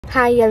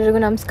Hi ಎಲ್ರಿಗೂ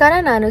ನಮಸ್ಕಾರ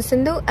ನಾನು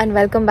Sindhu and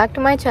welcome back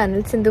to my channel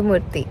Sindhu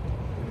Murthy.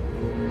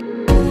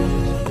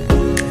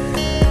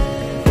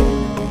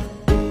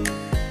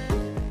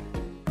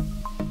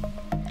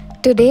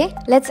 Today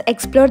let's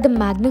explore the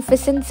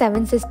magnificent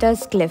Seven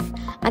Sisters Cliff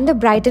and the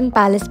Brighton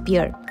Palace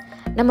Pier.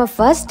 Our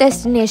first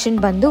destination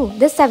bandu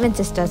the Seven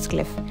Sisters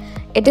Cliff.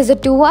 It is a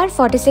 2-hour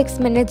 46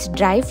 minutes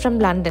drive from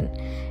London.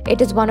 It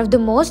is one of the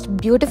most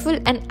beautiful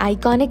and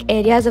iconic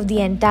areas of the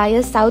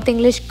entire South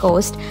English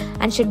coast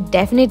and should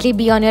definitely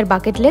be on your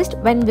bucket list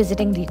when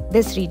visiting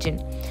this region.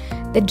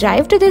 The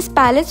drive to this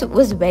palace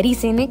was very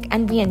scenic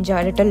and we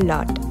enjoyed it a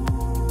lot.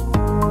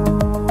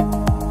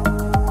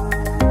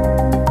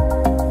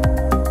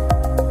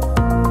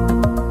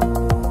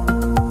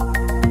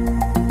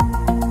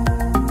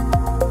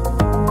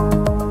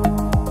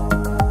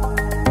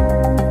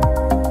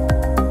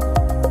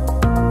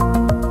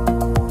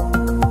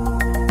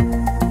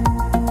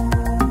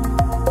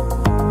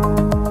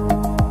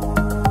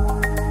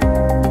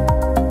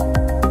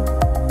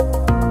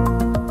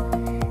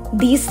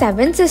 These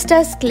Seven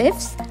Sisters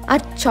cliffs are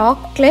chalk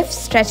cliffs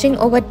stretching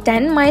over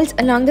 10 miles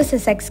along the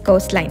Sussex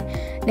coastline.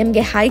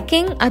 Nimge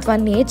hiking athwa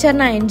nature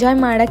na enjoy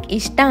madak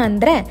ishta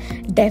andre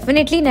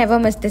definitely never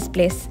miss this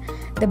place.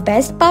 The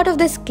best part of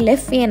this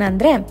cliff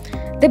ಏನಂದ್ರೆ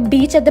the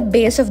beach at the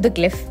base of the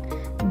cliff.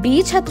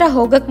 Beach hatra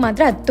hogak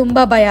matra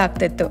tumba baya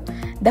ಆಗ್ತಿತ್ತು.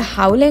 The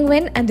howling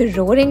wind and the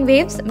roaring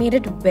waves made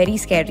it very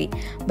scary,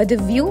 but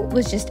the view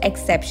was just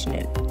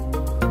exceptional.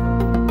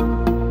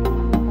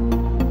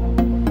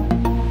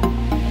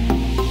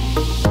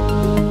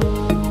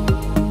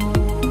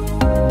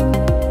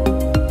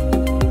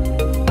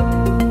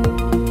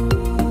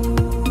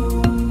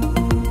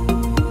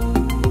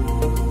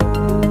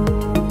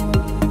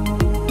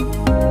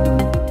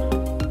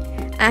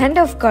 And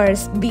of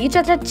course, beach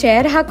hatra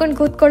chair ಹಾಕೊಂಡು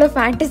ಕೂತ್ಕೊಳ್ಳೋ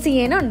fantasy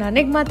ಏನೋ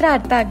ನನಗೆ ಮಾತ್ರ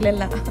ಅರ್ಥ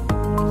ಆಗಲಿಲ್ಲ.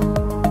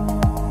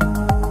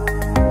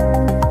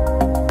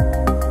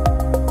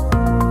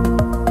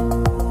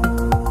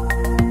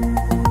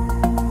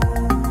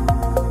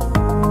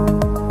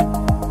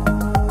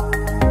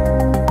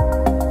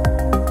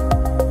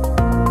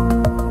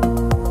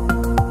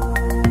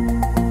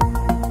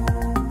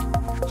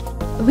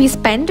 We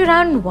spent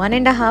around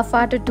 1.5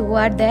 hours to 2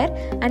 hours there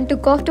and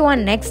took off to our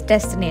next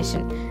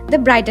destination, the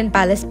Brighton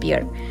Palace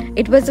Pier.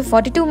 It was a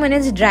 42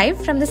 minutes drive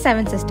from the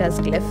Seven Sisters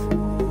Cliff.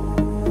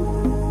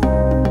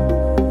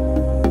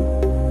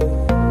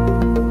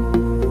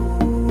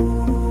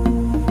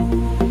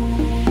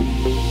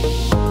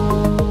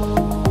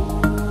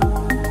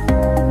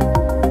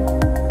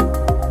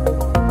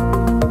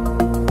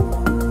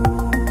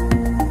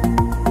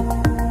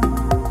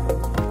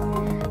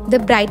 The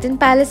Brighton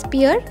Palace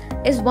Pier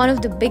is one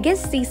of the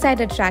biggest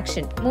seaside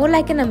attraction, more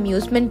like an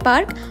amusement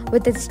park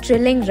with its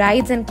thrilling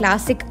rides and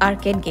classic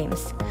arcade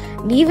games.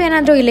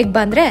 ನೀವೇನಾದರೂ ಇಲ್ಲಿಗೆ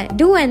ಬಂದರೆ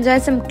do enjoy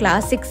some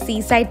classic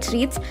seaside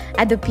treats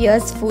at the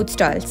pier's food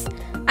stalls.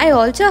 I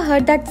also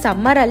heard that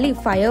summer ಅಲ್ಲಿ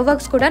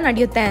fireworks ಕೂಡ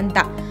ನಡೆಯುತ್ತೆ ಅಂತ.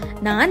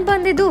 ನಾನು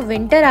ಬಂದಿದ್ದು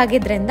winter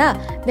ಆಗಿದ್ರಿಂದ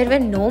there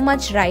were no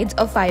much rides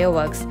or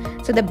fireworks.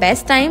 So the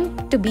best time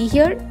to be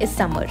here is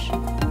summer.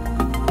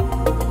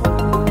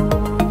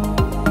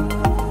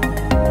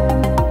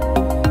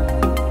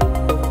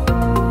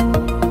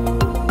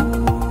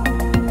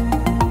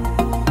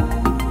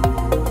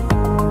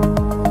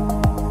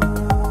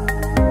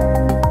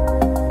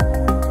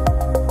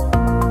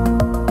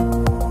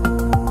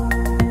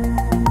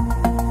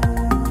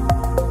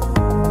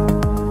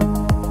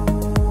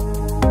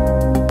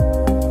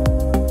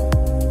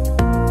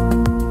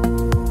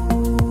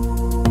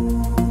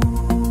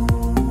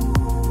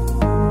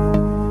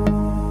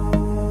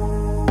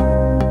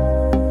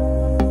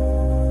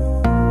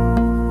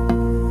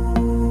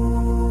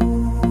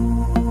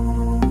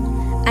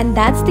 And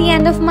that's the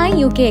end of my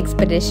UK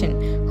expedition.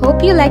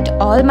 Hope you liked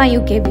all my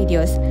UK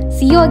videos.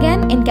 See you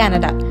again in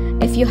Canada.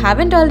 If you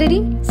haven't already,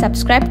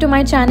 subscribe to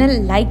my channel,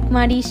 like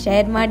ಮಾಡಿ,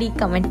 share ಮಾಡಿ,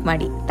 comment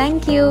ಮಾಡಿ.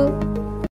 Thank you.